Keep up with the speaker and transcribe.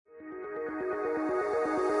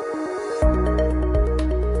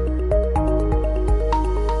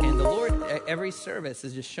every service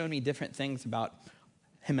has just shown me different things about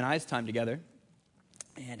him and I's time together.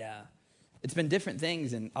 And it's been different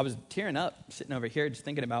things, and I was tearing up sitting over here just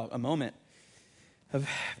thinking about a moment of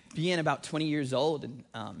being about 20 years old and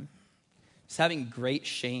just having great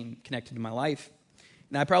shame connected to my life.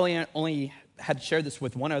 And I probably only had shared this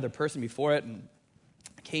with one other person before it, and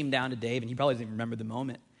I came down to Dave, and he probably doesn't even remember the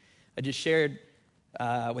moment. I just shared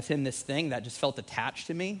with him this thing that just felt attached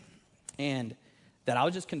to me and that I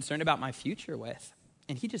was just concerned about my future with.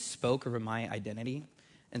 And he just spoke over my identity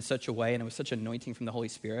in such a way, and it was such anointing from the Holy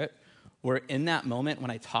Spirit, where in that moment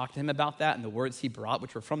when I talked to him about that and the words he brought,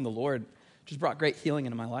 which were from the Lord, just brought great healing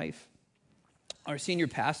into my life. Our senior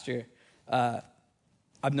pastor,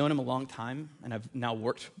 I've known him a long time, and I've now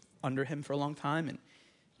worked under him for a long time, and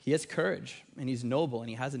he has courage, and he's noble, and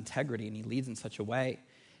he has integrity, and he leads in such a way.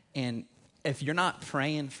 And if you're not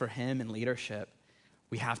praying for him in leadership,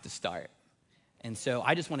 we have to start. And so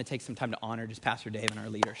I just want to take some time to honor just Pastor Dave and our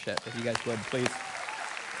leadership, if you guys would, please.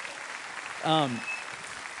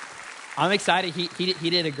 I'm excited. He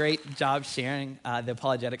did a great job sharing the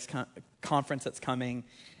apologetics conference that's coming,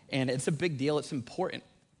 and it's a big deal. It's important.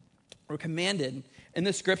 We're commanded in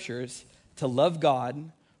the scriptures to love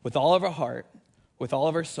God with all of our heart, with all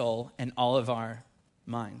of our soul, and all of our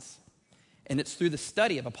minds. And it's through the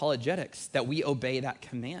study of apologetics that we obey that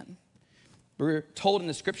command. We're told in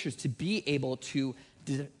the scriptures to be able to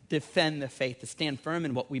defend the faith, to stand firm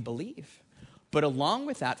in what we believe. But along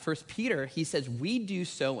with that, 1 Peter, he says we do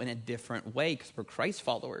so in a different way because we're Christ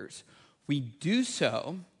followers. We do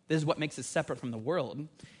so, this is what makes us separate from the world,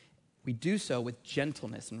 we do so with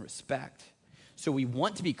gentleness and respect. So we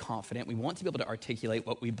want to be confident. We want to be able to articulate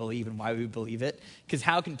what we believe and why we believe it. Because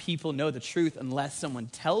how can people know the truth unless someone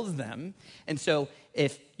tells them? And so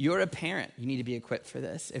if you're a parent, you need to be equipped for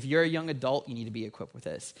this. If you're a young adult, you need to be equipped with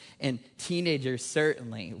this. And teenagers,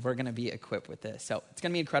 certainly, we're going to be equipped with this. So it's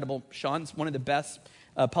going to be incredible. Sean's one of the best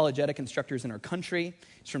apologetic instructors in our country.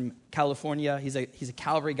 He's from California. He's a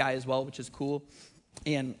Calvary guy as well, which is cool.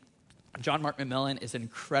 And John Mark McMillan is an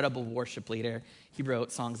incredible worship leader. He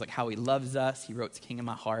wrote songs like How He Loves Us. He wrote King of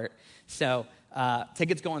My Heart. So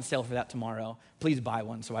tickets go on sale for that tomorrow. Please buy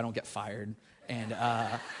one so I don't get fired. And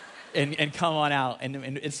come on out. And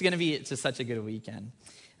it's going to be just such a good weekend.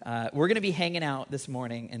 We're going to be hanging out this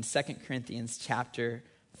morning in 2 Corinthians chapter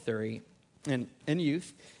 3. And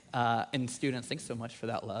youth and students, thanks so much for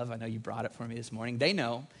that love. I know you brought it for me this morning. They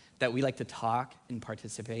know that we like to talk and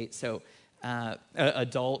participate. So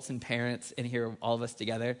adults and parents in here, all of us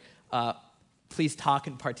together, please talk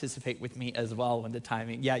and participate with me as well when the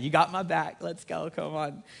timing. Yeah, you got my back. Let's go. Come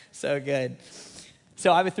on. So good.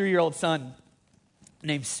 So I have a 3-year-old son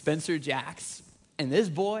named Spencer Jacks, and this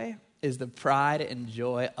boy is the pride and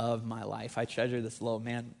joy of my life. I treasure this little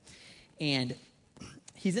man. And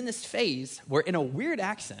he's in this phase where in a weird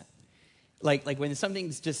accent, like when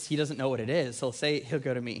something's just, he doesn't know what it is, he'll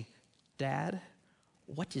go to me, Dad,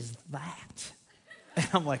 what is that? And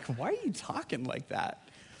I'm like, why are you talking like that?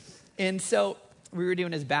 And so we were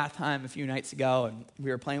doing his bath time a few nights ago, and we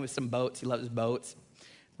were playing with some boats. He loves boats.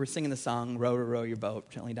 We're singing the song, row, row, row your boat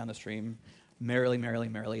gently down the stream. Merrily, merrily,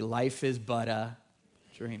 merrily. Life is but a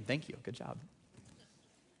dream. Thank you. Good job.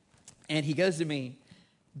 And he goes to me,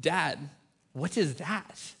 Dad, what is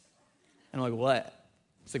that? And I'm like, what?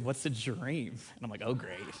 He's like, what's a dream? And I'm like, oh,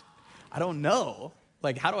 great. I don't know.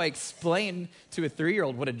 Like, how do I explain to a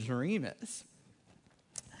 3-year-old what a dream is?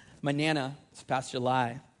 My Nana, this past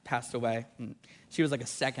July, passed away. And she was like a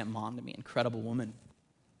second mom to me, incredible woman.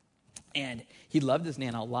 And he loved his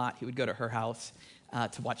Nana a lot. He would go to her house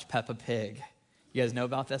to watch Peppa Pig. You guys know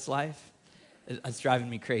about this life? It's driving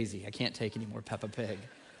me crazy. I can't take any more Peppa Pig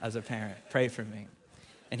as a parent. Pray for me.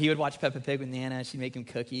 And he would watch Peppa Pig with Nana. She'd make him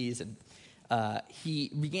cookies. And he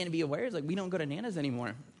began to be aware, it's like, we don't go to Nana's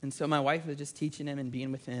anymore. And so my wife was just teaching him and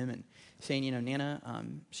being with him and saying, Nana,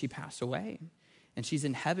 she passed away. And she's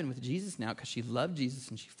in heaven with Jesus now because she loved Jesus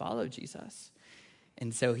and she followed Jesus.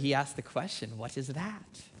 And so he asked the question, what is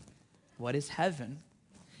that? What is heaven?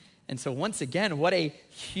 And so once again, what a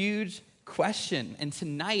huge question. And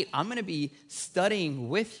tonight, I'm going to be studying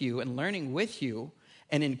with you and learning with you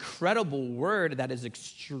an incredible word that is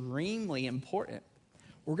extremely important.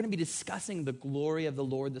 We're going to be discussing the glory of the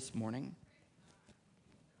Lord this morning.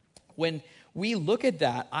 When we look at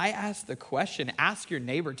that, I ask the question, ask your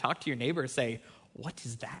neighbor, talk to your neighbor, say, what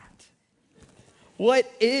is that?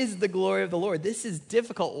 What is the glory of the Lord? This is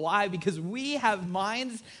difficult. Why? Because we have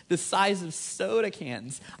minds the size of soda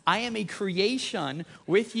cans. I am a creation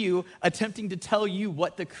with you, attempting to tell you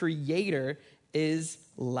what the Creator is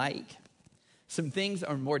like. Some things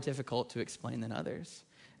are more difficult to explain than others.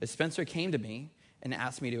 As Spencer came to me and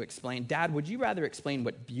asked me to explain, Dad, would you rather explain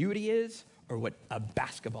what beauty is or what a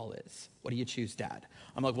basketball is? What do you choose, Dad?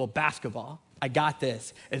 I'm like, well, basketball. I got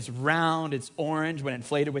this. It's round, it's orange. When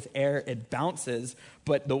inflated with air, it bounces.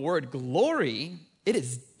 But the word glory, it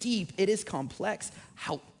is deep, it is complex.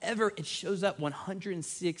 However, it shows up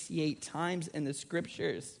 168 times in the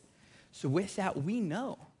scriptures. So with that, we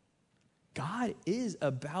know God is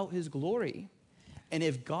about his glory. And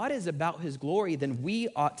if God is about his glory, then we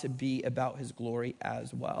ought to be about his glory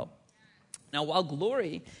as well. Now, while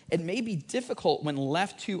glory, it may be difficult when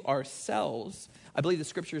left to ourselves, I believe the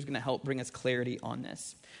scripture is going to help bring us clarity on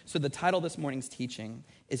this. So the title of this morning's teaching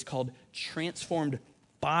is called Transformed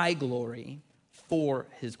by Glory for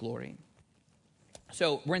his glory.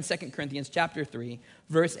 So we're in 2 Corinthians chapter 3,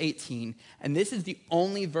 verse 18, and this is the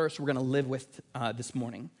only verse we're going to live with this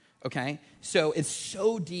morning. Okay, so it's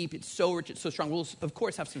so deep, it's so rich, it's so strong. We'll, of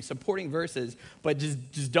course, have some supporting verses, but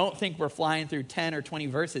just don't think we're flying through 10 or 20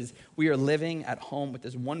 verses. We are living at home with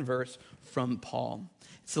this one verse from Paul.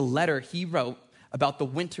 It's a letter he wrote about the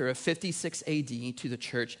winter of 56 AD to the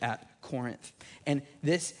church at Corinth. And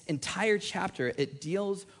this entire chapter, it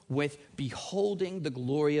deals with beholding the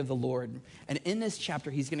glory of the Lord. And in this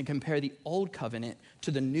chapter, he's going to compare the old covenant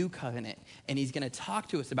to the new covenant. And he's going to talk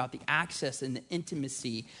to us about the access and the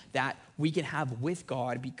intimacy that we can have with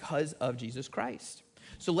God because of Jesus Christ.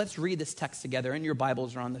 So let's read this text together, and your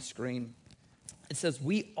Bibles are on the screen. It says,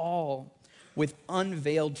 we all, with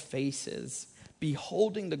unveiled faces,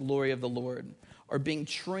 beholding the glory of the Lord, are being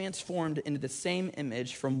transformed into the same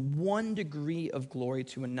image from one degree of glory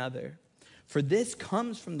to another. For this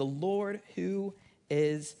comes from the Lord who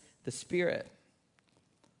is the Spirit.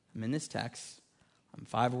 I'm in this text. I'm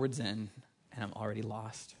 5 words in, and I'm already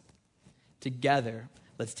lost. Together,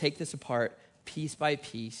 let's take this apart piece by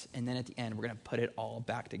piece, and then at the end, we're going to put it all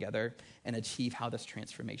back together and achieve how this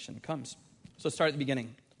transformation comes. So let's start at the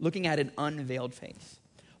beginning, looking at an unveiled face.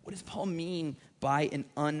 What does Paul mean by an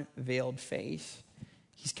unveiled face?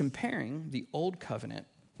 He's comparing the old covenant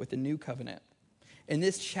with the new covenant. In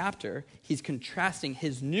this chapter, he's contrasting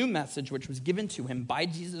his new message, which was given to him by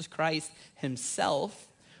Jesus Christ himself,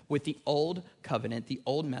 with the old covenant, the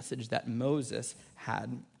old message that Moses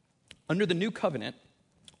had. Under the new covenant,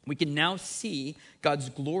 we can now see God's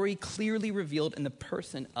glory clearly revealed in the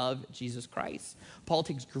person of Jesus Christ. Paul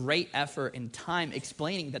takes great effort and time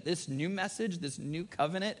explaining that this new message, this new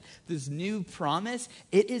covenant, this new promise,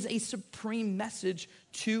 it is a supreme message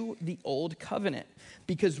to the old covenant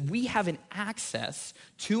because we have an access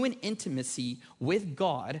to an intimacy with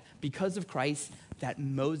God because of Christ that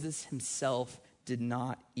Moses himself did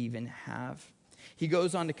not even have. He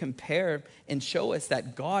goes on to compare and show us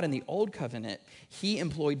that God in the old covenant, he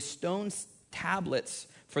employed stone tablets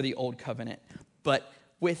for the old covenant. But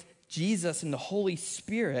with Jesus and the Holy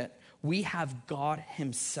Spirit, we have God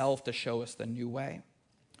himself to show us the new way.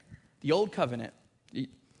 The old covenant,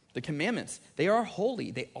 the commandments, they are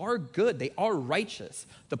holy, they are good, they are righteous.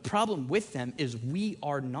 The problem with them is we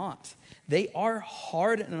are not. They are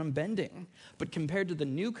hard and unbending. But compared to the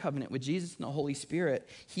new covenant with Jesus and the Holy Spirit,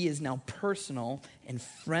 he is now personal and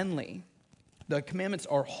friendly. The commandments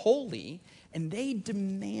are holy and they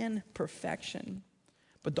demand perfection.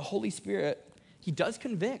 But the Holy Spirit, he does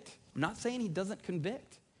convict. I'm not saying he doesn't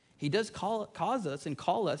convict. He does cause us and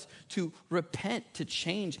call us to repent, to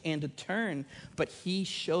change, and to turn, but he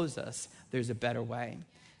shows us there's a better way.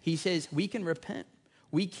 He says we can repent,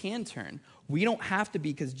 we can turn. We don't have to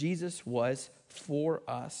be because Jesus was for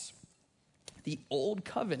us. The old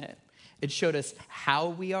covenant, it showed us how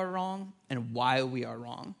we are wrong and why we are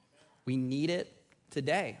wrong. We need it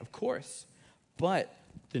today, of course, but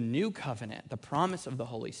the new covenant, the promise of the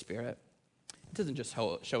Holy Spirit, it doesn't just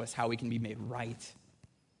show us how we can be made right.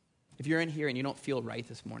 If you're in here and you don't feel right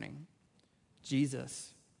this morning,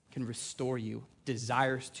 Jesus can restore you,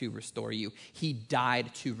 desires to restore you. He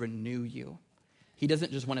died to renew you. He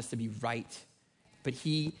doesn't just want us to be right, but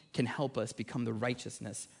he can help us become the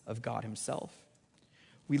righteousness of God himself.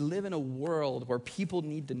 We live in a world where people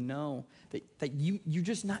need to know that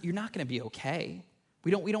you're not going to be okay. We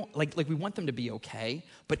don't like we want them to be okay,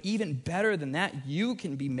 but even better than that, you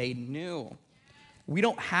can be made new. We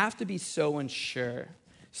don't have to be so unsure,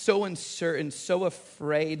 so uncertain, so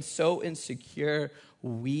afraid, so insecure.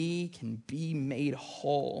 We can be made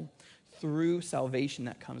whole through salvation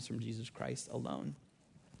that comes from Jesus Christ alone.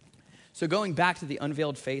 So going back to the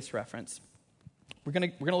unveiled face reference, we're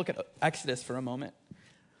gonna look at Exodus for a moment.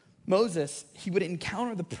 Moses, he would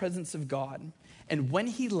encounter the presence of God, and when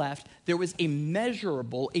he left, there was a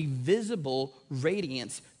measurable, a visible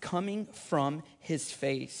radiance coming from his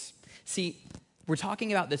face. See, we're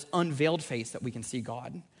talking about this unveiled face that we can see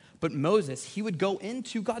God, But Moses, he would go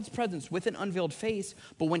into God's presence with an unveiled face,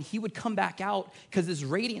 but when he would come back out, because his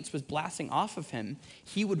radiance was blasting off of him,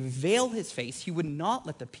 he would veil his face. He would not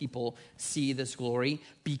let the people see this glory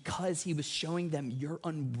because he was showing them, you're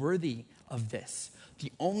unworthy of this.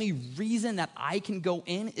 The only reason that I can go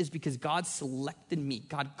in is because God selected me.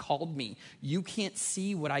 God called me. You can't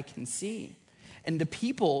see what I can see. And the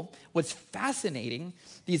people, what's fascinating,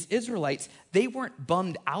 these Israelites, they weren't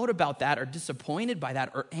bummed out about that or disappointed by that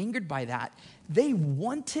or angered by that. They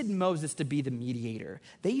wanted Moses to be the mediator.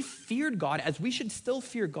 They feared God, as we should still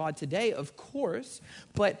fear God today, of course.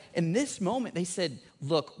 But in this moment, they said,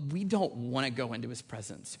 look, we don't want to go into his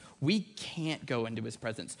presence. We can't go into his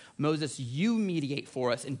presence. Moses, you mediate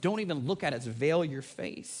for us and don't even look at us, veil your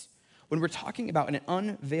face. When we're talking about an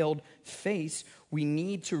unveiled face, we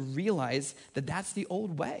need to realize that that's the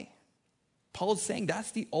old way. Paul's saying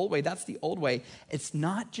that's the old way. That's the old way. It's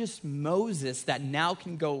not just Moses that now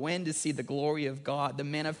can go in to see the glory of God, the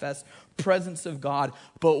manifest presence of God,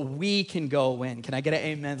 but we can go in. Can I get an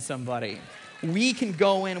amen, somebody? We can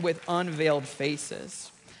go in with unveiled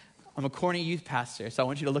faces. I'm a corny youth pastor, so I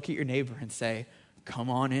want you to look at your neighbor and say, come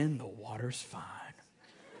on in, the water's fine.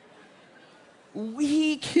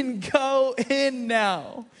 We can go in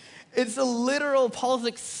now. It's a literal, Paul's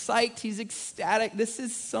psyched, he's ecstatic. This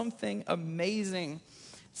is something amazing.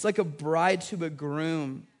 It's like a bride to a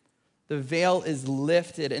groom. The veil is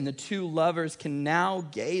lifted and the two lovers can now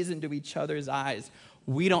gaze into each other's eyes.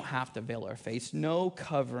 We don't have to veil our face, no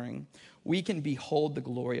covering. We can behold the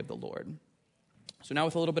glory of the Lord. So now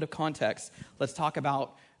with a little bit of context, let's talk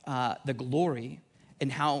about the glory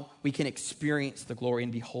and how we can experience the glory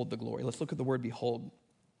and behold the glory. Let's look at the word behold.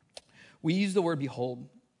 We use the word behold,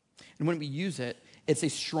 and when we use it, it's a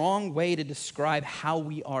strong way to describe how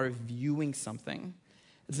we are viewing something.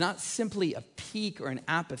 It's not simply a peek or an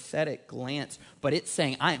apathetic glance, but it's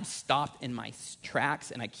saying, I am stopped in my tracks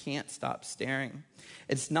and I can't stop staring.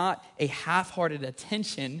 It's not a half-hearted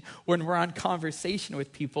attention when we're on conversation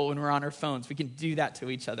with people, when we're on our phones. We can do that to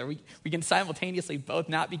each other. We can simultaneously both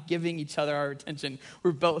not be giving each other our attention.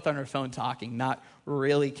 We're both on our phone talking, not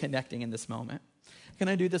really connecting in this moment. Can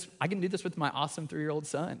I do this? I can do this with my awesome 3-year-old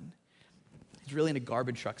son. He's really into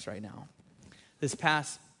garbage trucks right now. This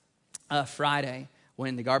past Friday,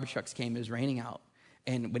 when the garbage trucks came, it was raining out.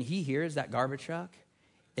 And when he hears that garbage truck,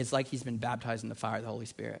 it's like he's been baptized in the fire of the Holy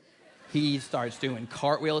Spirit. He starts doing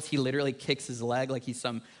cartwheels. He literally kicks his leg like he's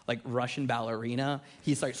some Russian ballerina.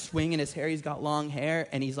 He starts swinging his hair. He's got long hair.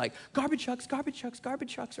 And he's like, garbage trucks, garbage trucks,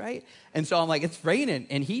 garbage trucks, right? And so I'm like, it's raining.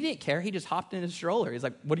 And he didn't care. He just hopped in his stroller. He's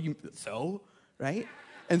like, right?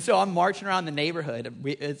 And so I'm marching around the neighborhood.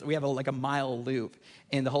 We have a mile loop.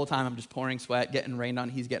 And the whole time I'm just pouring sweat, getting rained on.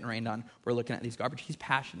 He's getting rained on. We're looking at these garbage. He's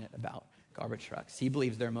passionate about garbage trucks. He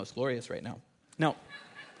believes they're most glorious right now. No.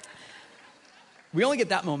 We only get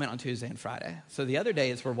that moment on Tuesday and Friday. So the other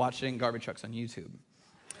days we're watching garbage trucks on YouTube.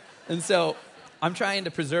 And so I'm trying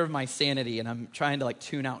to preserve my sanity and I'm trying to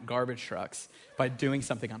tune out garbage trucks by doing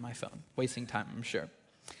something on my phone. Wasting time, I'm sure.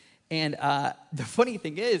 And the funny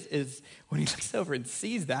thing is when he looks over and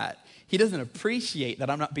sees that, he doesn't appreciate that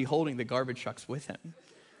I'm not beholding the garbage trucks with him,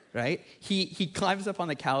 right? He climbs up on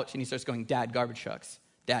the couch and he starts going, Dad, garbage trucks.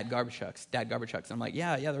 Dad, garbage trucks. Dad, garbage trucks. And I'm like,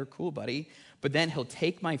 yeah, they're cool, buddy. But then he'll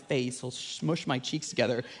take my face, he'll smush my cheeks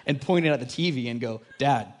together and point it at the TV and go,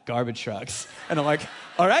 Dad, garbage trucks. And I'm like,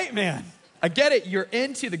 all right, man. I get it. You're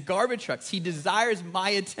into the garbage trucks. He desires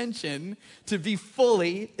my attention to be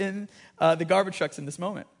fully in the garbage trucks in this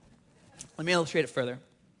moment. Let me illustrate it further.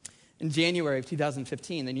 In January of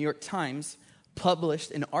 2015, the New York Times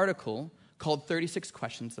published an article called 36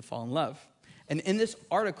 Questions to Fall in Love. And in this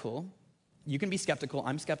article, you can be skeptical,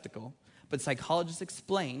 I'm skeptical, but psychologists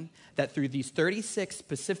explain that through these 36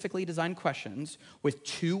 specifically designed questions with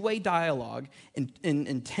two-way dialogue and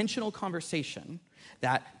intentional conversation,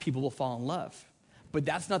 that people will fall in love. But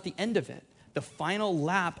that's not the end of it. The final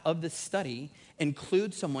lap of the study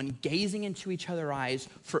includes someone gazing into each other's eyes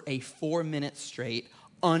for a 4-minute straight,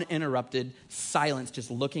 uninterrupted silence, just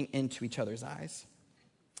looking into each other's eyes.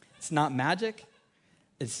 It's not magic.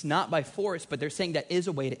 It's not by force, but they're saying that is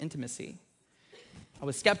a way to intimacy. I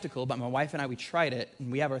was skeptical, but my wife and I, we tried it,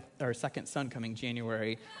 and we have our second son coming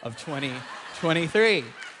January of 2023.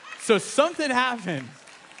 So something happened.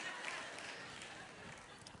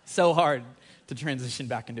 So hard to transition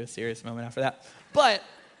back into a serious moment after that. But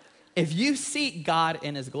if you seek God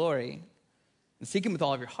in his glory and seek him with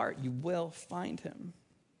all of your heart, you will find him.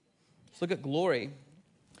 Let's look at glory.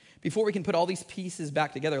 Before we can put all these pieces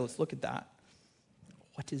back together, let's look at that.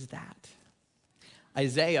 What is that?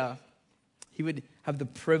 Isaiah he would have the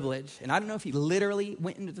privilege, and I don't know if he literally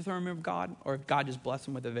went into the throne room of God or if God just blessed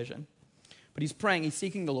him with a vision. But he's praying, he's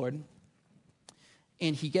seeking the Lord,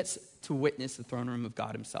 and he gets to witness the throne room of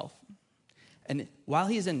God himself. And while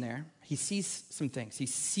he's in there, he sees some things. He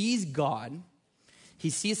sees God, he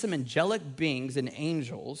sees some angelic beings and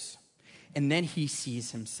angels, and then he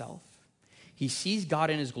sees himself. He sees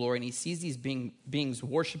God in his glory, and he sees these beings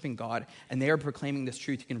worshiping God, and they are proclaiming this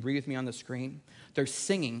truth. You can read with me on the screen. They're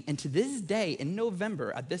singing, and to this day, in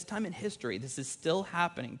November, at this time in history, this is still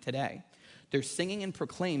happening today. They're singing and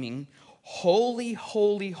proclaiming, "Holy,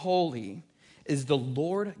 holy, holy is the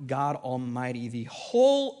Lord God Almighty. The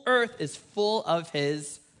whole earth is full of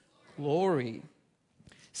his glory."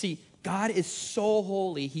 See, God is so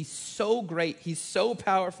holy. He's so great. He's so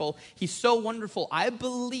powerful. He's so wonderful. I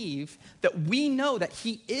believe that we know that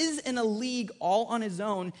he is in a league all on his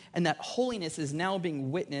own, and that holiness is now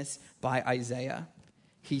being witnessed by Isaiah.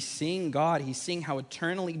 He's seeing God. He's seeing how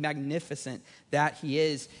eternally magnificent that he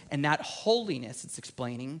is. And that holiness, it's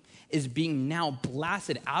explaining, is being now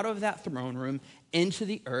blasted out of that throne room into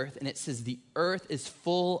the earth. And it says the earth is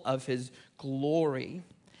full of his glory.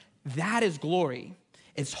 That is glory.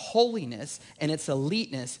 It's holiness and its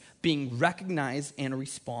eliteness being recognized and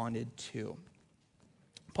responded to.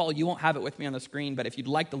 Paul, you won't have it with me on the screen, but if you'd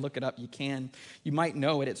like to look it up, you can. You might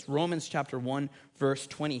know it. It's Romans chapter 1, verse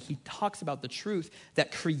 20. He talks about the truth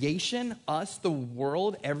that creation, us, the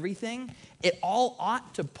world, everything, it all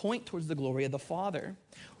ought to point towards the glory of the Father.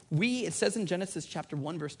 It says in Genesis chapter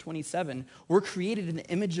 1, verse 27, we're created in the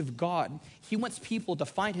image of God. He wants people to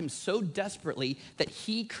find him so desperately that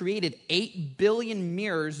he created 8 billion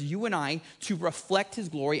mirrors, you and I, to reflect his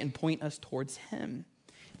glory and point us towards him.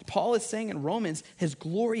 Paul is saying in Romans, his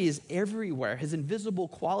glory is everywhere. His invisible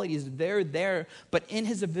qualities, they're there. But in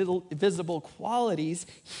his visible qualities,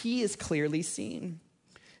 he is clearly seen.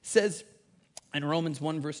 It says in Romans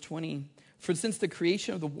 1, verse 20, "For since the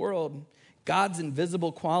creation of the world, God's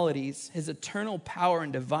invisible qualities, his eternal power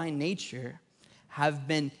and divine nature have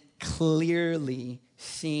been clearly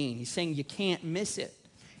seen." He's saying you can't miss it.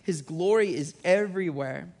 His glory is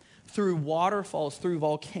everywhere. Through waterfalls, through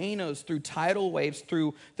volcanoes, through tidal waves,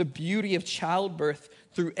 through the beauty of childbirth,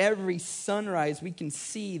 through every sunrise, we can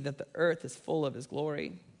see that the earth is full of his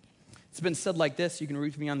glory. It's been said like this, you can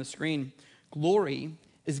read me on the screen. Glory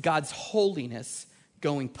is God's holiness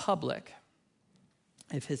going public.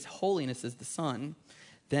 If his holiness is the sun,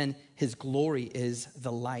 then his glory is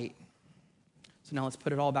the light. So now let's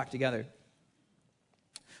put it all back together.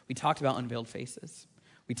 We talked about unveiled faces.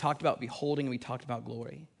 We talked about beholding, and we talked about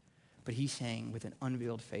glory. But he's saying with an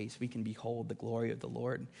unveiled face, we can behold the glory of the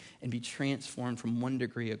Lord and be transformed from one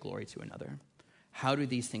degree of glory to another. How do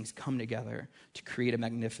these things come together to create a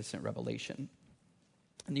magnificent revelation?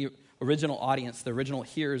 And the original audience, the original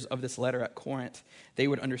hearers of this letter at Corinth, they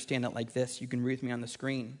would understand it like this. You can read with me on the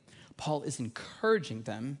screen. Paul is encouraging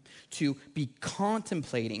them to be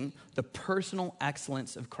contemplating the personal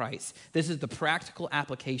excellence of Christ. This is the practical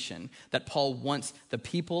application that Paul wants the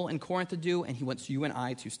people in Corinth to do, and he wants you and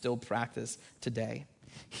I to still practice today.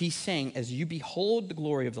 He's saying, as you behold the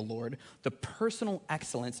glory of the Lord, the personal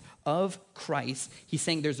excellence of Christ, he's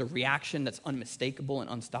saying there's a reaction that's unmistakable and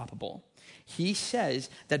unstoppable. He says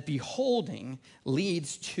that beholding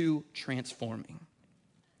leads to transforming.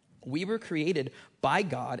 We were created by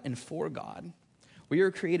God and for God. We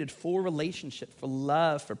were created for relationship, for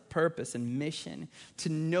love, for purpose and mission, to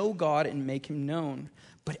know God and make him known.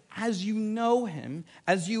 But as you know him,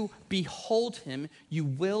 as you behold him, you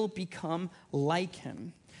will become like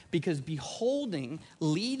him. Because beholding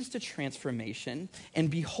leads to transformation,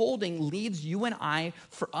 and beholding leads you and I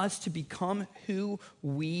for us to become who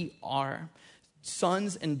we are,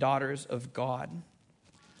 sons and daughters of God.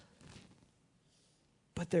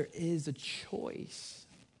 But there is a choice.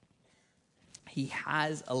 He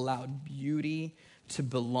has allowed beauty to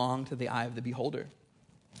belong to the eye of the beholder.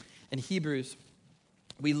 In Hebrews,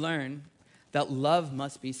 we learn that love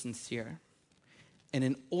must be sincere. And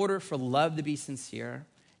in order for love to be sincere,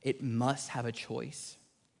 it must have a choice.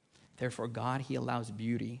 Therefore, God, he allows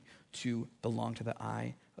beauty to belong to the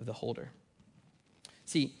eye of the holder.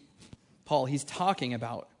 See, Paul, he's talking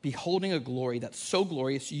about beholding a glory that's so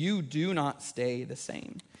glorious, you do not stay the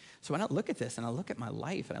same. So when I look at this and I look at my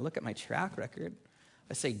life and I look at my track record,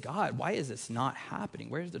 I say, God, why is this not happening?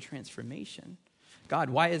 Where's the transformation? God,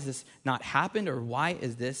 why has this not happened, or why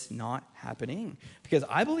is this not happening? Because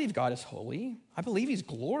I believe God is holy. I believe he's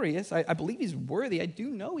glorious. I believe he's worthy. I do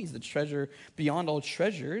know he's the treasure beyond all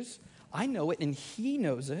treasures. I know it and he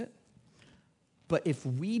knows it. But if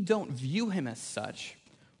we don't view him as such,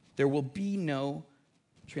 there will be no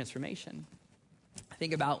transformation.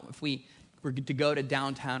 Think about if we were to go to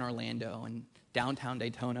downtown Orlando and downtown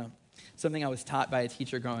Daytona, something I was taught by a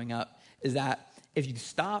teacher growing up is that if you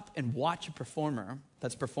stop and watch a performer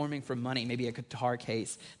that's performing for money, maybe a guitar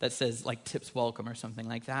case that says like tips welcome or something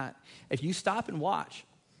like that, if you stop and watch,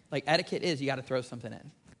 like etiquette is you got to throw something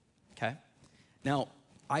in, okay? Now,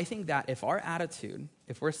 I think that if our attitude,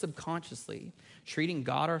 if we're subconsciously treating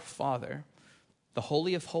God our Father, the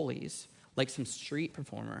Holy of Holies, like some street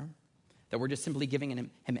performer, that we're just simply giving him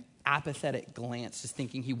an apathetic glance, just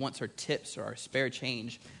thinking he wants our tips or our spare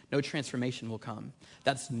change, no transformation will come.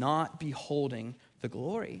 That's not beholding the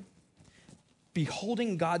glory.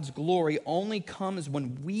 Beholding God's glory only comes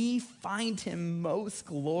when we find him most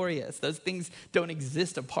glorious. Those things don't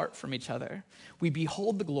exist apart from each other. We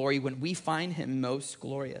behold the glory when we find him most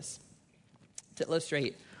glorious. To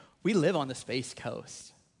illustrate, we live on the Space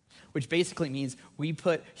Coast, which basically means we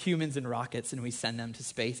put humans in rockets and we send them to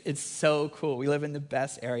space. It's so cool. We live in the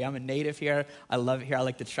best area. I'm a native here. I love it here. I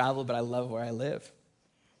like to travel, but I love where I live.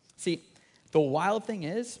 See, the wild thing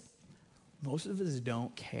is, most of us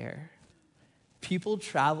don't care. People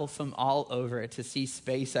travel from all over to see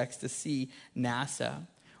SpaceX, to see NASA.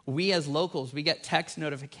 We as locals, we get text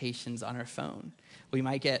notifications on our phone. We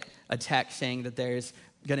might get a text saying that there's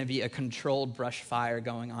going to be a controlled brush fire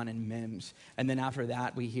going on in MIMS. And then after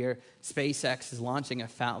that, we hear SpaceX is launching a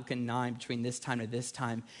Falcon 9 between this time to this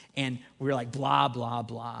time. And we're like, blah, blah,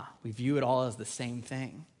 blah. We view it all as the same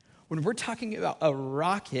thing. When we're talking about a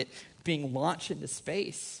rocket being launched into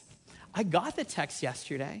space, I got the text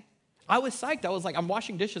yesterday. I was psyched. I was like, I'm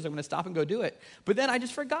washing dishes. I'm going to stop and go do it. But then I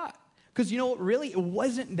just forgot. Because you know what? Really, it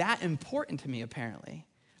wasn't that important to me, apparently.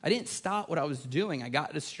 I didn't stop what I was doing. I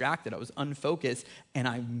got distracted. I was unfocused, and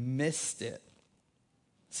I missed it.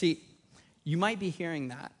 See, you might be hearing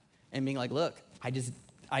that and being like, look,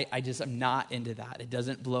 I'm not into that. It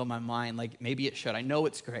doesn't blow my mind like maybe it should. I know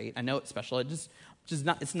it's great. I know it's special.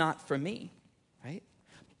 It's not for me, right?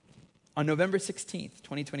 On November 16th,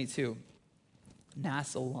 2022,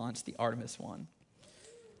 NASA launched the Artemis 1.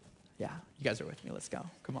 Yeah, you guys are with me. Let's go.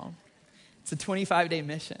 Come on. It's a 25-day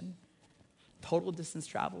mission. Total distance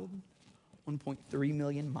traveled, 1.3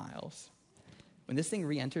 million miles. When this thing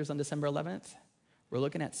re-enters on December 11th, we're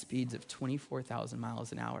looking at speeds of 24,000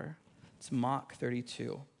 miles an hour. It's Mach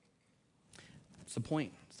 32. It's the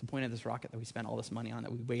point. It's the point of this rocket that we spent all this money on,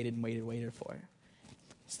 that we waited for.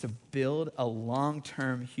 It's to build a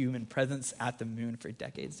long-term human presence at the moon for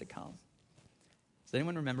decades to come. Does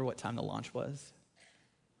anyone remember what time the launch was?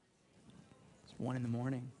 It was 1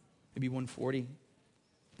 a.m, maybe 1:40.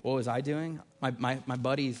 What was I doing? My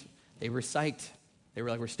buddies, they were psyched. They were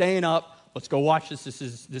like, we're staying up. Let's go watch this. This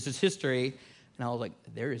is history. And I was like,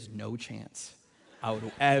 there is no chance I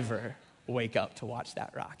would ever wake up to watch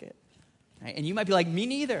that rocket. Right? And you might be like, me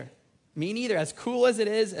neither. Me neither. As cool as it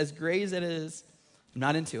is, as great as it is, I'm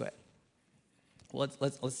not into it. Well,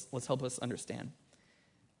 let's help us understand.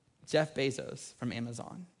 Jeff Bezos from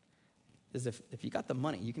Amazon is if you got the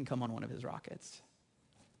money, you can come on one of his rockets.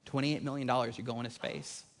 $28 million, you're going to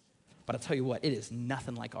space. But I'll tell you what, it is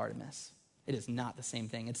nothing like Artemis. It is not the same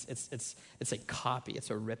thing. It's a copy. It's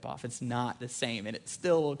a ripoff. It's not the same, and it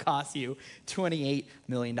still will cost you $28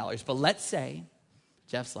 million. But let's say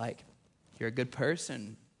Jeff's like, you're a good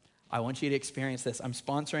person. I want you to experience this. I'm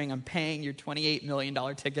sponsoring. I'm paying your $28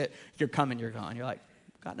 million ticket. You're coming. You're gone. You're like,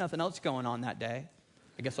 got nothing else going on that day.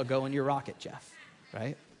 I guess I'll go in your rocket, Jeff,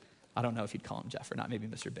 right? I don't know if you'd call him Jeff or not. Maybe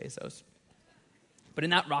Mr. Bezos. But in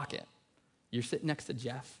that rocket, you're sitting next to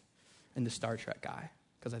Jeff and the Star Trek guy,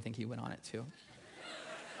 because I think he went on it too.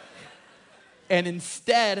 And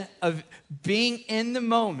instead of being in the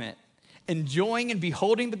moment, enjoying and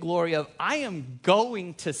beholding the glory of, I am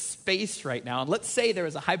going to space right now. And let's say there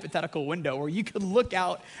was a hypothetical window where you could look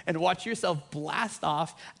out and watch yourself blast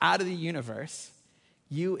off out of the universe.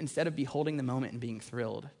 You, instead of beholding the moment and being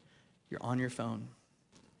thrilled, you're on your phone,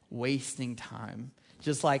 wasting time.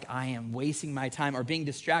 Just like I am wasting my time or being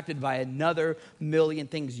distracted by another million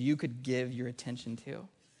things you could give your attention to.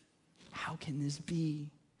 How can this be?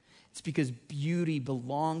 It's because beauty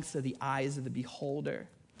belongs to the eyes of the beholder.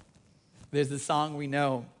 There's the song we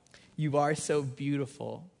know, you are so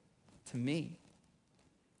beautiful to me.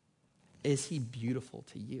 Is he beautiful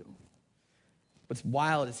to you? What's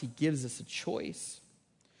wild is he gives us a choice.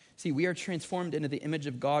 See, we are transformed into the image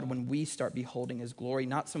of God when we start beholding his glory,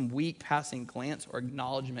 not some weak passing glance or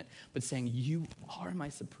acknowledgement, but saying, you are my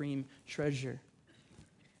supreme treasure.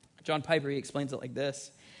 John Piper, he explains it like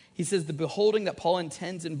this. He says, the beholding that Paul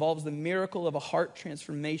intends involves the miracle of a heart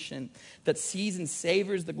transformation that sees and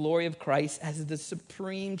savors the glory of Christ as the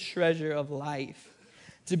supreme treasure of life.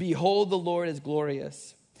 To behold the Lord is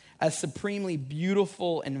glorious. as supremely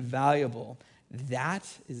beautiful and valuable. That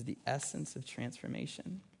is the essence of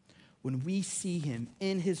transformation. When we see him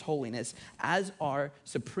in his holiness as our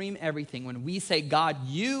supreme everything, when we say, God,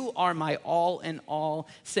 you are my all in all,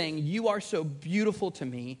 saying you are so beautiful to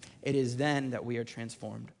me, it is then that we are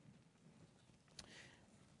transformed.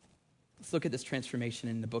 Let's look at this transformation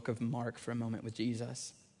in the book of Mark for a moment with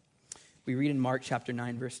Jesus. We read in Mark chapter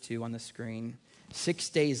 9, verse 2 on the screen. 6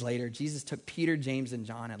 days later, Jesus took Peter, James, and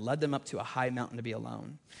John and led them up to a high mountain to be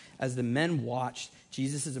alone. As the men watched,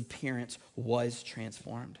 Jesus' appearance was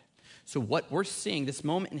transformed. So what we're seeing, this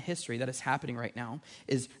moment in history that is happening right now,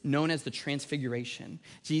 is known as the Transfiguration.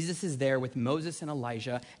 Jesus is there with Moses and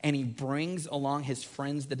Elijah, and he brings along his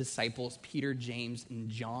friends, the disciples, Peter, James, and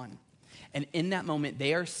John. And in that moment,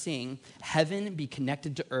 they are seeing heaven be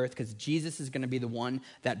connected to earth because Jesus is going to be the one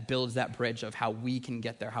that builds that bridge of how we can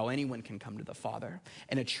get there, how anyone can come to the Father.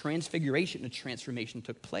 And a transfiguration, a transformation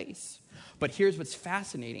took place. But here's what's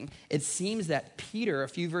fascinating. It seems that Peter, a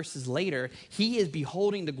few verses later, he is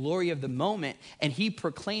beholding the glory of the moment, and he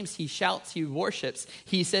proclaims, he shouts, he worships.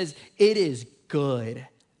 He says, it is good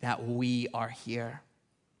that we are here.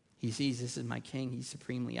 He sees, this is my king. He's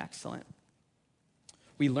supremely excellent.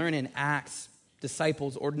 We learn in Acts,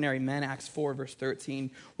 disciples, ordinary men, Acts 4, verse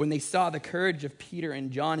 13, when they saw the courage of Peter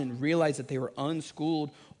and John and realized that they were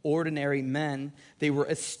unschooled, ordinary men, they were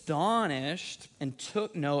astonished and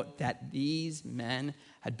took note that these men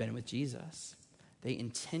had been with Jesus. They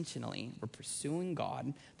intentionally were pursuing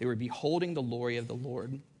God. They were beholding the glory of the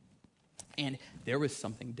Lord. And there was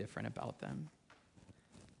something different about them.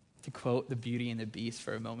 To quote the Beauty and the Beast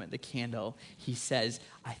for a moment, the candle, he says,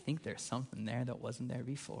 I think there's something there that wasn't there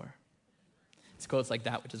before. It's quotes like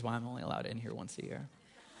that, which is why I'm only allowed in here once a year.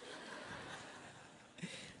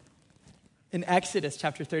 In Exodus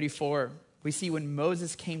chapter 34, we see when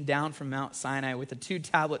Moses came down from Mount Sinai with the 2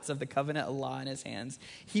 tablets of the covenant of law in his hands,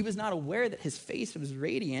 he was not aware that his face was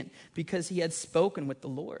radiant because he had spoken with the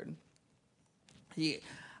Lord.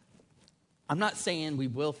 I'm not saying we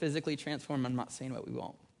will physically transform. I'm not saying what we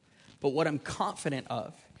won't. But what I'm confident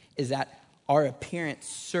of is that our appearance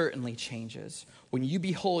certainly changes. When you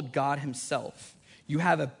behold God himself, you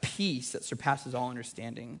have a peace that surpasses all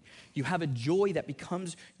understanding. You have a joy that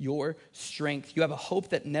becomes your strength. You have a hope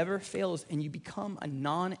that never fails, and you become a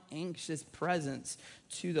non-anxious presence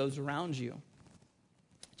to those around you.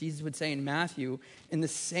 Jesus would say in Matthew, in the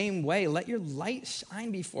same way, let your light shine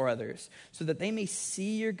before others so that they may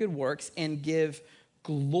see your good works and give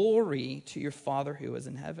glory to your Father who is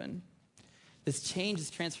in heaven. This change,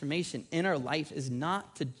 this transformation in our life is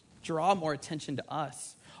not to draw more attention to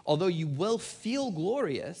us. Although you will feel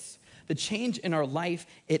glorious, the change in our life,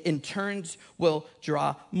 it in turns will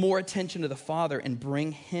draw more attention to the Father and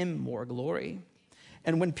bring him more glory.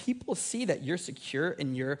 And when people see that you're secure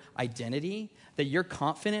in your identity, that you're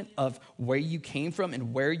confident of where you came from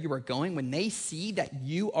and where you are going, when they see that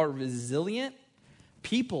you are resilient,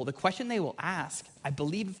 people, the question they will ask, I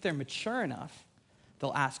believe if they're mature enough,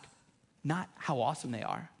 they'll ask not how awesome they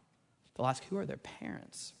are. They'll ask, who are their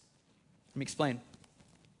parents? Let me explain.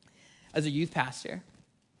 As a youth pastor,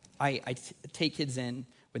 I take kids in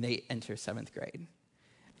when they enter 7th grade.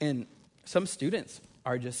 And some students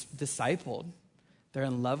are just discipled. They're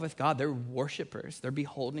in love with God. They're worshipers. They're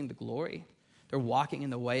beholding the glory. They're walking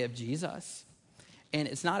in the way of Jesus. And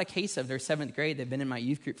it's not a case of they're 7th grade, they've been in my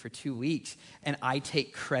youth group for 2 weeks, and I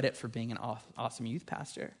take credit for being an awesome youth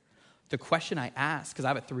pastor. The question I ask, because I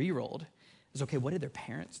have a 3-year-old, is, okay, what did their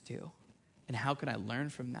parents do? And how can I learn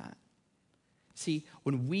from that? See,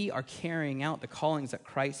 when we are carrying out the callings that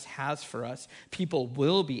Christ has for us, people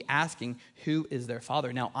will be asking, who is their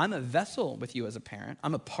father? Now, I'm a vessel with you as a parent.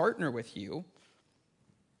 I'm a partner with you.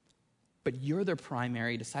 But you're their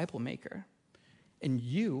primary disciple maker. And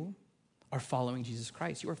you are following Jesus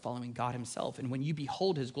Christ. You are following God himself. And when you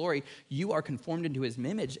behold his glory, you are conformed into his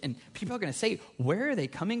image. And people are going to say, where are they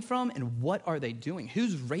coming from and what are they doing?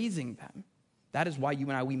 Who's raising them? That is why you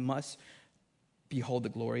and I, we must behold the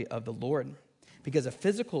glory of the Lord. Because a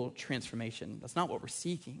physical transformation, that's not what we're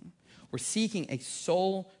seeking. We're seeking a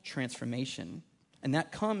soul transformation. And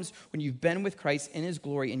that comes when you've been with Christ in his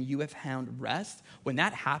glory and you have found rest. When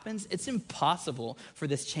that happens, it's impossible for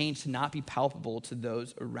this change to not be palpable to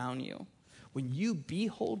those around you. When you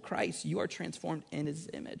behold Christ, you are transformed in his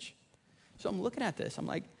image. So I'm looking at this. I'm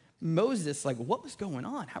like, Moses, like, what was going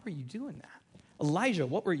on? How were you doing that? Elijah,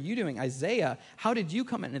 what were you doing? Isaiah, how did you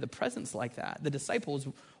come into the presence like that? The disciples,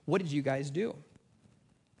 what did you guys do?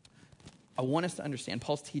 I want us to understand,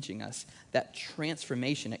 Paul's teaching us that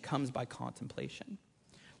transformation, it comes by contemplation.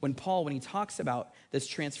 When he talks about this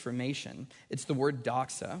transformation, it's the word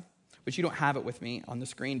doxa, but you don't have it with me on the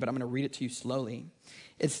screen, but I'm going to read it to you slowly.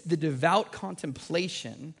 It's the devout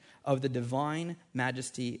contemplation of the divine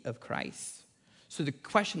majesty of Christ. So the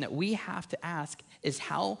question that we have to ask is,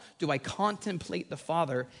 how do I contemplate the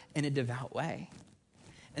Father in a devout way?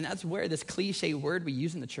 And that's where this cliche word we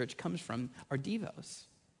use in the church comes from, our devos.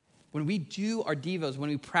 When we do our devos, when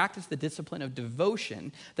we practice the discipline of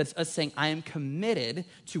devotion, that's us saying, I am committed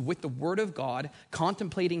to, with the word of God,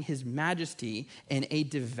 contemplating his majesty in a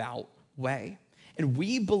devout way. And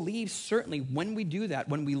we believe certainly when we do that,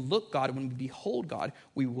 when we look God, when we behold God,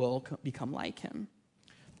 we will become like him.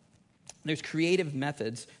 There's creative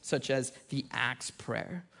methods such as the Acts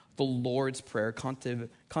prayer, the Lord's Prayer,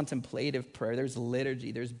 contemplative prayer. There's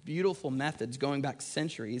liturgy. There's beautiful methods going back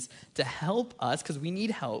centuries to help us, because we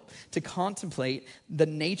need help, to contemplate the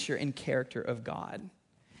nature and character of God.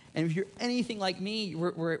 And if you're anything like me,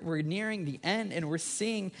 we're nearing the end, and we're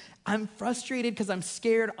seeing, I'm frustrated because I'm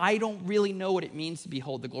scared. I don't really know what it means to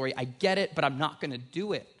behold the glory. I get it, but I'm not going to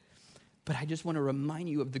do it. But I just want to remind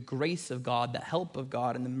you of the grace of God, the help of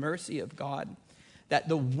God, and the mercy of God. That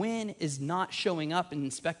the win is not showing up and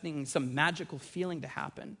expecting some magical feeling to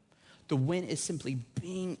happen. The win is simply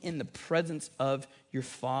being in the presence of your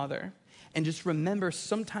Father. And just remember,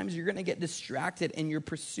 sometimes you're going to get distracted in your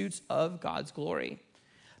pursuits of God's glory.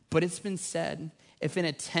 But it's been said, if in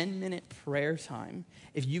a 10-minute prayer time,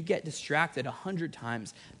 if you get distracted 100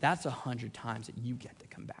 times, that's 100 times that you get to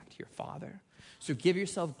come back to your Father. So give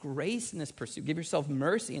yourself grace in this pursuit. Give yourself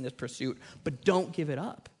mercy in this pursuit, but don't give it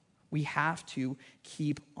up. We have to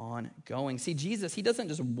keep on going. See, Jesus, he doesn't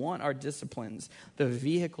just want our disciplines, the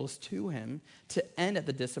vehicles to him, to end at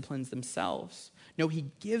the disciplines themselves. No, he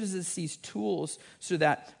gives us these tools so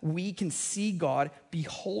that we can see God,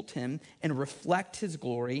 behold him, and reflect his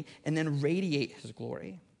glory, and then radiate his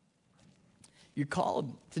glory. You're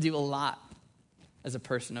called to do a lot as a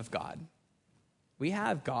person of God. We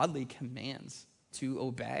have godly commands to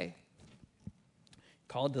obey. You're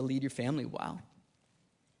called to lead your family well.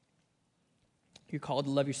 You're called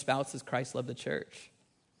to love your spouse as Christ loved the church.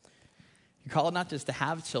 You're called not just to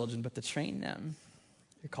have children, but to train them.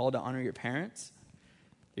 You're called to honor your parents.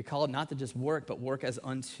 You're called not to just work, but work as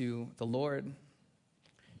unto the Lord.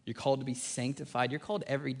 You're called to be sanctified. You're called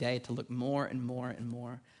every day to look more and more and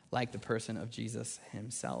more like the person of Jesus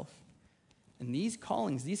himself. And these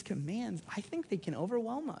callings, these commands, I think they can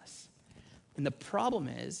overwhelm us. And the problem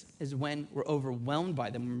is when we're overwhelmed by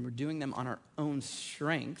them, when we're doing them on our own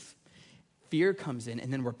strength, fear comes in,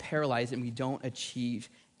 and then we're paralyzed and we don't achieve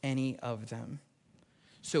any of them.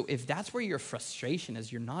 So if that's where your frustration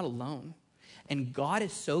is, you're not alone. And God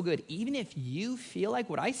is so good. Even if you feel like,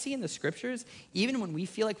 what I see in the scriptures, even when we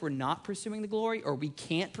feel like we're not pursuing the glory or we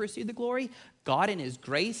can't pursue the glory, God in his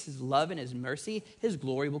grace, his love, and his mercy, his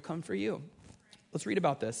glory will come for you. Let's read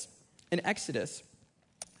about this. In Exodus,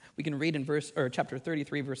 we can read in chapter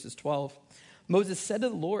 33, verses 12. Moses said to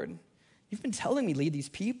the Lord, you've been telling me lead these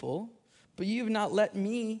people, but you have not let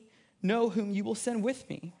me know whom you will send with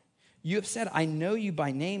me. You have said, I know you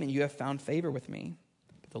by name, and you have found favor with me.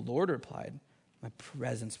 But the Lord replied, my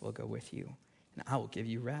presence will go with you, and I will give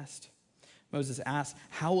you rest. Moses asked,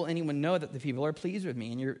 how will anyone know that the people are pleased with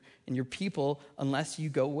me and your people unless you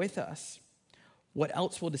go with us? What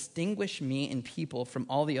else will distinguish me and people from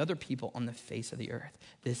all the other people on the face of the earth?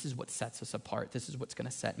 This is what sets us apart. This is what's going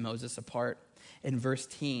to set Moses apart. In verse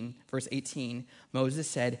 18, Moses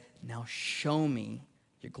said, now show me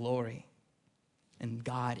your glory. And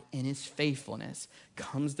God, in his faithfulness,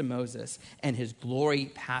 comes to Moses, and his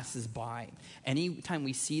glory passes by. Anytime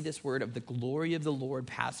we see this word of the glory of the Lord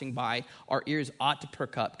passing by, our ears ought to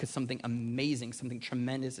perk up because something amazing, something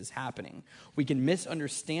tremendous is happening. We can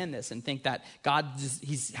misunderstand this and think that God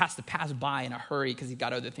he has to pass by in a hurry because he's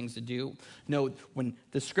got other things to do. No, when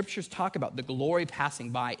the scriptures talk about the glory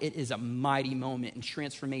passing by, it is a mighty moment, and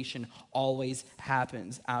transformation always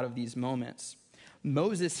happens out of these moments.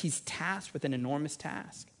 Moses, he's tasked with an enormous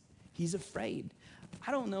task. He's afraid.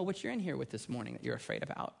 I don't know what you're in here with this morning that you're afraid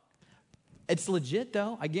about. It's legit,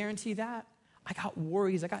 though. I guarantee that. I got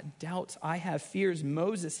worries. I got doubts. I have fears.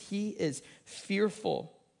 Moses, he is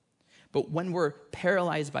fearful. But when we're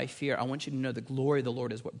paralyzed by fear, I want you to know the glory of the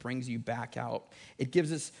Lord is what brings you back out. It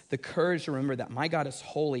gives us the courage to remember that my God is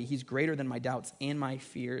holy. He's greater than my doubts and my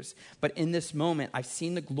fears. But in this moment, I've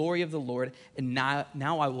seen the glory of the Lord, and now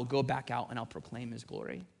I will go back out and I'll proclaim his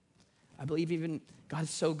glory. I believe even God is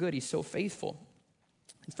so good. He's so faithful.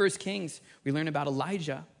 In 1 Kings, we learn about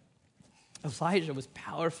Elijah. Elijah was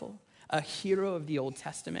powerful, a hero of the Old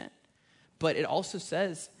Testament. But it also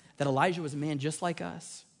says that Elijah was a man just like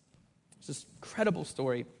us. There's this incredible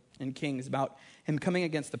story in Kings about him coming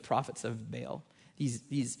against the prophets of Baal,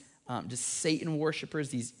 these just Satan worshipers,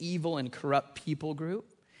 these evil and corrupt people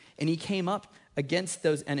group. And he came up against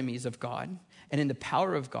those enemies of God. And in the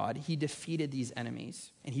power of God, he defeated these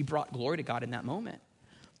enemies. And he brought glory to God in that moment.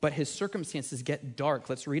 But his circumstances get dark.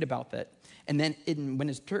 Let's read about that. And then when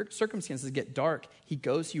his circumstances get dark, he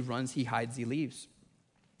goes, he runs, he hides, he leaves.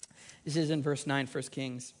 This is in verse 9, 1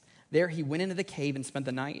 Kings. There he went into the cave and spent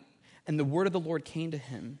the night. And the word of the Lord came to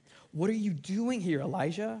him. What are you doing here,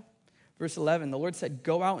 Elijah? Verse 11, the Lord said,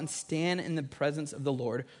 go out and stand in the presence of the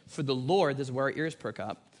Lord. For the Lord, this is where our ears perk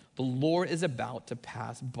up, the Lord is about to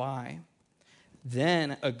pass by.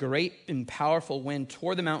 Then a great and powerful wind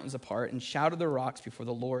tore the mountains apart and shattered the rocks before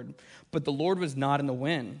the Lord. But the Lord was not in the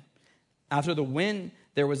wind. After the wind,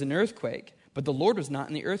 there was an earthquake, but the Lord was not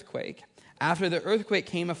in the earthquake. After the earthquake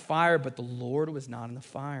came a fire, but the Lord was not in the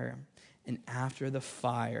fire. And after the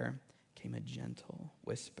fire came a gentle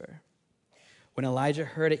whisper. When Elijah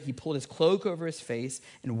heard it, he pulled his cloak over his face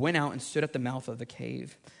and went out and stood at the mouth of the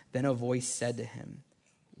cave. Then a voice said to him,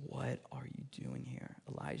 what are you doing here,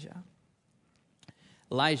 Elijah?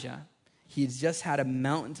 Elijah, he's just had a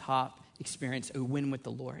mountaintop experience, a win with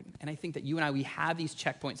the Lord. And I think that you and I, we have these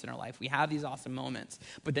checkpoints in our life. We have these awesome moments.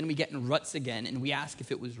 But then we get in ruts again, and we ask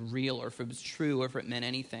if it was real or if it was true or if it meant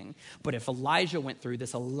anything. But if Elijah went through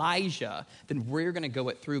this, Elijah, then we're going to go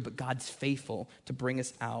it through. But God's faithful to bring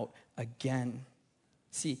us out again.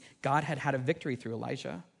 See, God had a victory through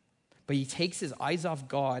Elijah. But he takes his eyes off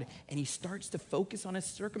God, and he starts to focus on his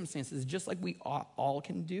circumstances, just like we all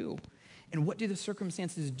can do. And what do the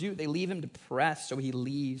circumstances do? They leave him depressed, so he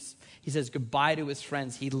leaves. He says goodbye to his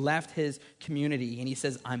friends. He left his community, and he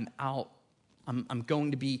says, I'm out. I'm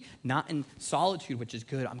going to be not in solitude, which is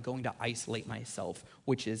good. I'm going to isolate myself,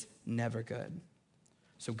 which is never good.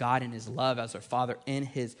 So God in his love as our Father, in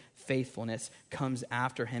his faithfulness, comes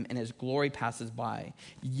after him, and his glory passes by.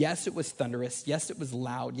 Yes, it was thunderous. Yes, it was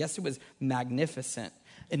loud. Yes, it was magnificent.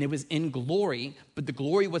 And it was in glory, but the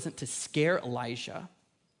glory wasn't to scare Elijah.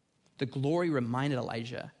 The glory reminded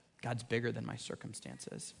Elijah, God's bigger than my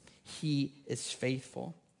circumstances. He is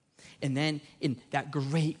faithful. And then in that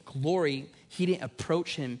great glory, he didn't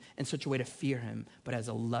approach him in such a way to fear him, but as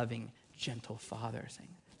a loving, gentle father saying,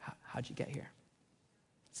 how'd you get here?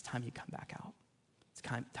 It's time you come back out. It's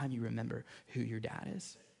time you remember who your dad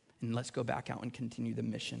is. And let's go back out and continue the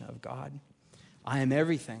mission of God. I am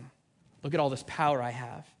everything. Look at all this power I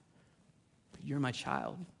have. But you're my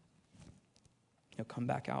child. Come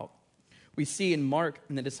back out. We see in Mark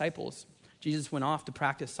and the disciples, Jesus went off to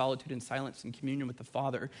practice solitude and silence and communion with the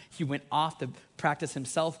Father. He went off to practice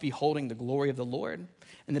himself beholding the glory of the Lord.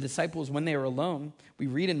 And the disciples, when they were alone, we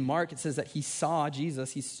read in Mark, it says that he saw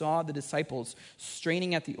the disciples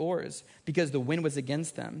straining at the oars because the wind was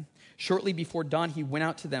against them. Shortly before dawn, he went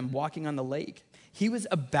out to them walking on the lake. He was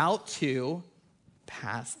about to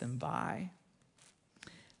pass them by.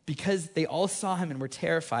 Because they all saw him and were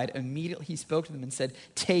terrified, immediately he spoke to them and said,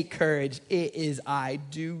 take courage, it is I,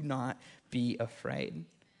 do not be afraid.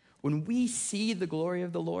 When we see the glory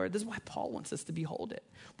of the Lord, this is why Paul wants us to behold it.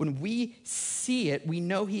 When we see it, we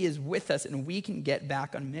know he is with us and we can get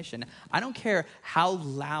back on mission. I don't care how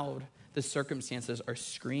loud the circumstances are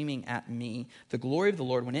screaming at me. The glory of the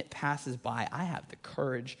Lord, when it passes by, I have the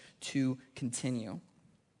courage to continue.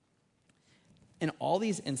 In all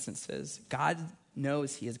these instances, God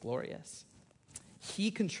knows he is glorious.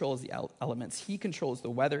 He controls the elements. He controls the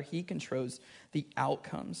weather. He controls the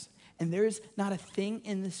outcomes. And there is not a thing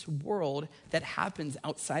in this world that happens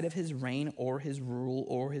outside of his reign or his rule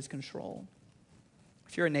or his control.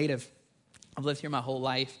 If you're a native, I've lived here my whole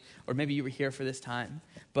life, or maybe you were here for this time,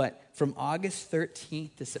 but from August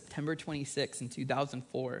 13th to September 26th in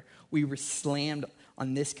 2004, we were slammed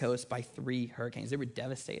on this coast by 3 hurricanes. They were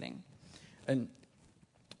devastating. And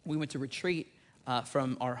we went to retreat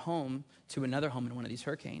from our home to another home in one of these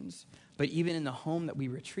hurricanes. But even in the home that we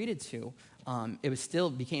retreated to,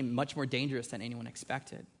 it became much more dangerous than anyone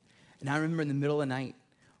expected. And I remember in the middle of the night,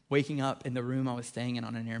 waking up in the room I was staying in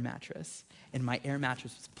on an air mattress. And my air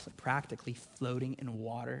mattress was practically floating in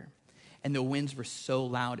water. And the winds were so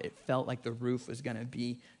loud, it felt like the roof was going to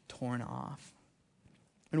be torn off.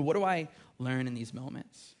 And what do I learn in these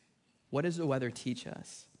moments? What does the weather teach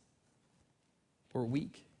us? We're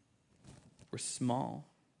weak. We're small,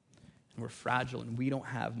 and we're fragile, and we don't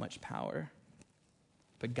have much power.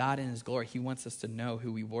 But God in his glory, he wants us to know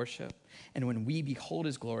who we worship. And when we behold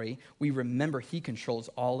his glory, we remember he controls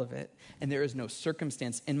all of it. And there is no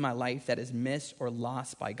circumstance in my life that is missed or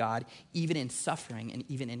lost by God, even in suffering and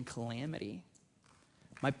even in calamity.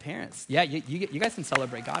 My parents, you guys can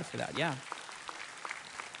celebrate God for that, yeah.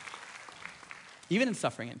 Even in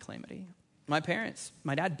suffering and calamity. My parents,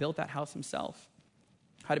 my dad built that house himself.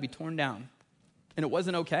 had to be torn down. And it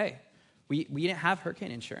wasn't okay. We didn't have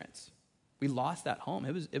hurricane insurance. We lost that home.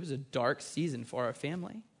 It was a dark season for our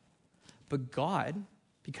family. But God,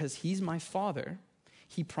 because he's my Father,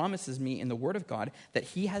 he promises me in the Word of God that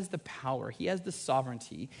he has the power, he has the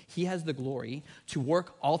sovereignty, he has the glory to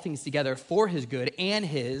work all things together for his good and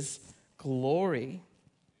his glory.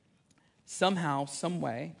 Somehow, some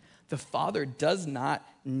way, the Father does not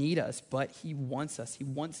need us, but he wants us. He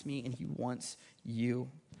wants me and he wants you.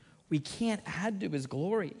 We can't add to his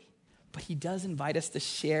glory, but he does invite us to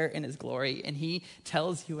share in his glory, and he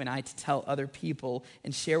tells you and I to tell other people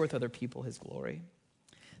and share with other people his glory.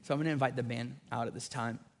 So I'm going to invite the band out at this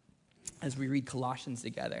time as we read Colossians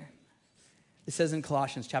together. It says in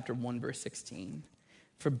Colossians chapter 1, verse 16,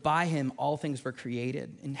 "For by him all things were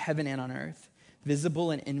created, in heaven and on earth, visible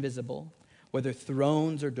and invisible, whether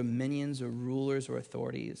thrones or dominions or rulers or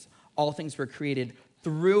authorities. All things were created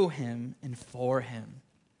through him and for him."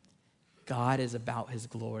 God is about his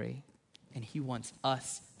glory, and he wants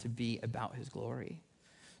us to be about his glory.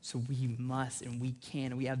 So we must and we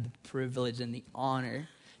can, we have the privilege and the honor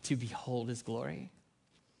to behold his glory.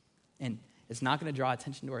 And it's not going to draw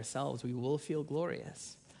attention to ourselves. We will feel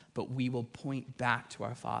glorious, but we will point back to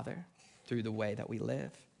our Father through the way that we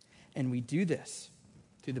live. And we do this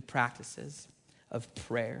through the practices of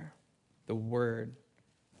prayer, the word,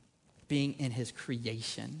 being in his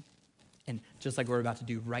creation. And just like we're about to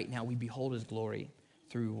do right now, we behold his glory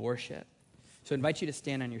through worship. So I invite you to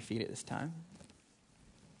stand on your feet at this time.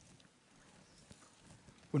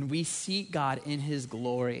 When we seek God in his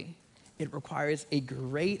glory, it requires a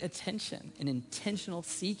great attention, an intentional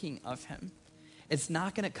seeking of him. It's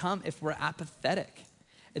not going to come if we're apathetic.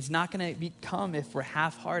 It's not going to come if we're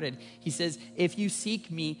half-hearted. He says, if you seek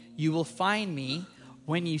me, you will find me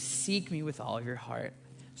when you seek me with all of your heart.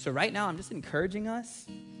 So right now, I'm just encouraging us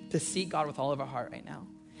to seek God with all of our heart right now.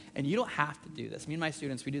 And you don't have to do this. Me and my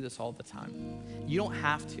students, we do this all the time. You don't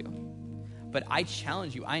have to. But I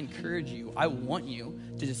challenge you, I encourage you, I want you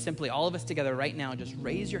to just simply, all of us together right now, just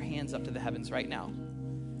raise your hands up to the heavens right now.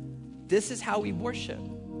 This is how we worship.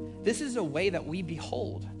 This is a way that we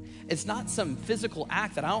behold. It's not some physical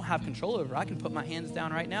act that I don't have control over. I can put my hands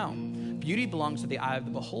down right now. Beauty belongs to the eye of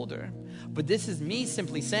the beholder. But this is me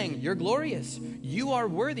simply saying, you're glorious. You are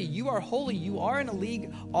worthy. You are holy. You are in a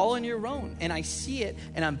league all on your own. And I see it,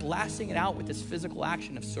 and I'm blasting it out with this physical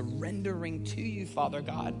action of surrendering to you, Father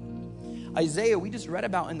God. Isaiah, we just read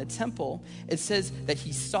about in the temple, it says that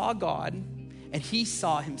he saw God and he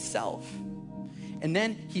saw himself. And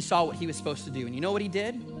then he saw what he was supposed to do. And you know what he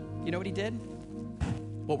did? You know what he did?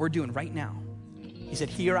 What we're doing right now. He said,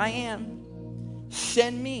 here I am.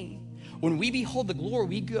 Send me. When we behold the glory,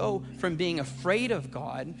 we go from being afraid of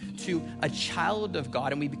God to a child of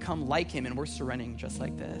God, and we become like him, and we're surrendering just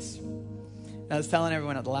like this. And I was telling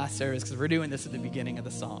everyone at the last service, because we're doing this at the beginning of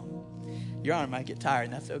the song. Your arm might get tired,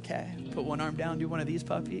 and that's okay. Put one arm down, do one of these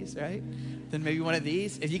puppies, right? Then maybe one of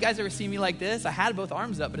these. If you guys ever see me like this, I had both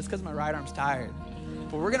arms up, but it's because my right arm's tired.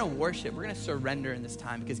 But we're going to worship. We're going to surrender in this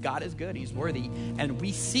time because God is good. He's worthy. And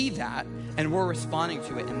we see that, and we're responding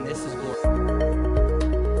to it, and this is glory.